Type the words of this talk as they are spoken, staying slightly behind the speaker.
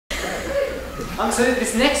So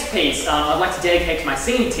this next piece I'd like to dedicate to my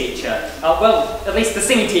singing teacher. Well, at least the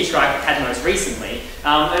singing teacher I've had most recently.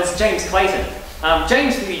 It's James Clayton.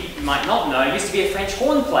 James, who you might not know, used to be a French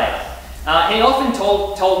horn player. He often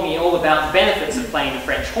told me all about the benefits of playing the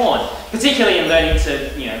French horn, particularly in learning to,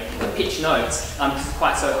 pitch notes, because it's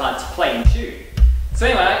quite so hard to play and tune. So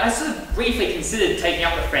anyway, I sort of briefly considered taking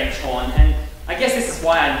up the French horn, and I guess this is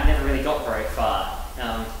why I never really got very far.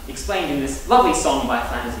 Explained in this lovely song by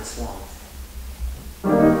Flanders and Swan.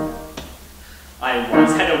 I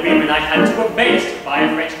once had a whim and I had to obey it to buy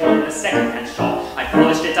a French horn in a second-hand shop. I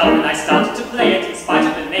polished it up and I started to play it in spite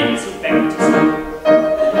of the neighbours who begged me to stop.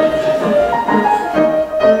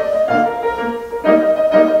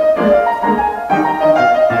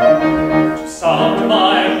 To sound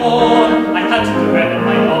my horn, I had to do it in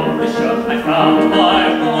my own pressure. I found my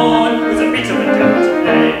horn was a bit of a devil to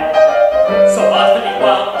play. So artfully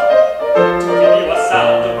wound to give you a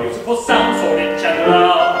sound, a beautiful sound, so rich and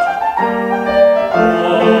loud.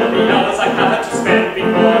 All the hours I had to spend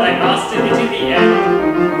before I mastered it in the end.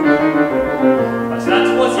 But that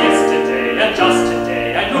was yesterday, and just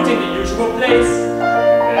today I looked in the usual place.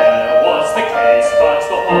 There was the case, but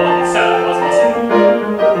the horn itself was missing.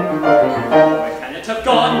 Where can it have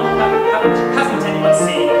gone? Hasn't anyone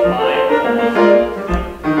seen my horn?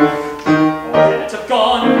 Where can it have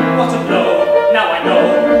gone? What a blow! Now I know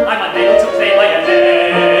I'm unable to play my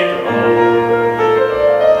allegro.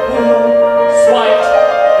 Who swiped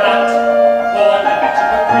that horn? I bet you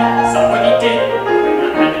agree. Somebody did.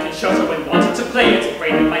 When I had a concerto and wanted to play it,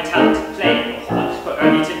 braving my talent to play the horn. But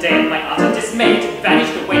early today, my utter dismay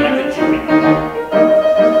vanished away like the dew in the morning.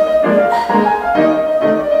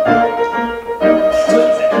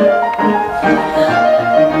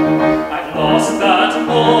 I've lost that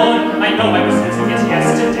horn. I know I was losing it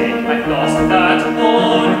yesterday. I've lost that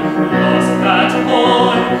horn. Lost that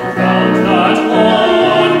horn. Found that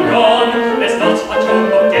horn. Gone. There's not much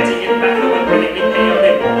hope of getting it back, though I'd willingly pay a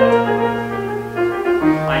reward.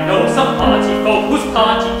 I know some party folk whose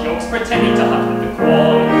party jokes pretending to hunt with the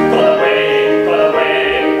corn. Gone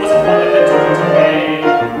away, was a horn that took it away.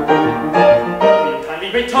 Will you kindly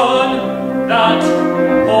return that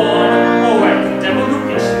horn? Oh, where's the devil who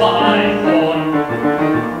pitched my horn?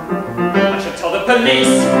 I should tell the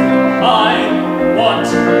police I want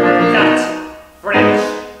that French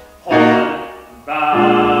horn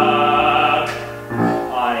back.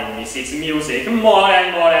 I miss its music more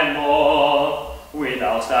and more and more.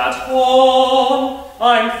 Without that horn,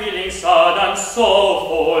 I'm feeling sad and so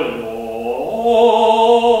forlorn.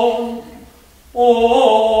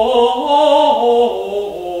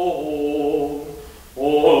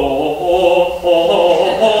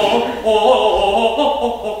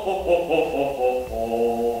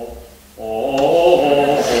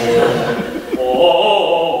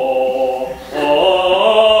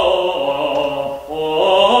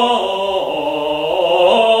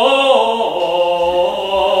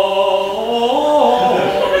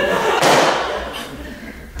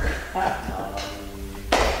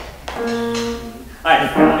 I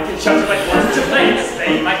found a concerto I wanted to play,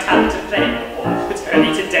 displaying my talent to play the horn. But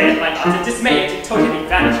early today, my utter dismay, it totally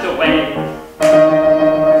vanished away.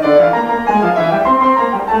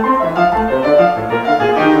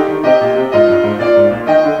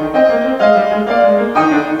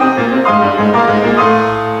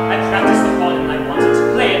 I practiced the horn and I wanted to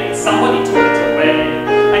play it, but somebody took it away.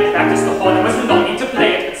 I practiced the horn and was longing to play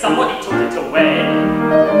it, but somebody took it away.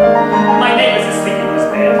 My neighbour's asleep in his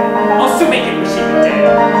bed. I'll soon make him wish he were dead.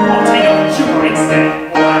 I'll take up the humor instead.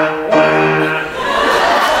 Wah, wah.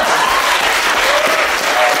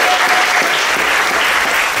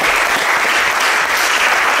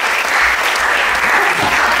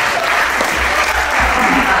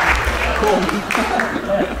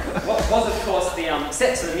 What was, of course, the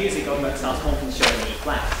set to the music of Mozart's Horn Concerto in E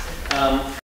flat.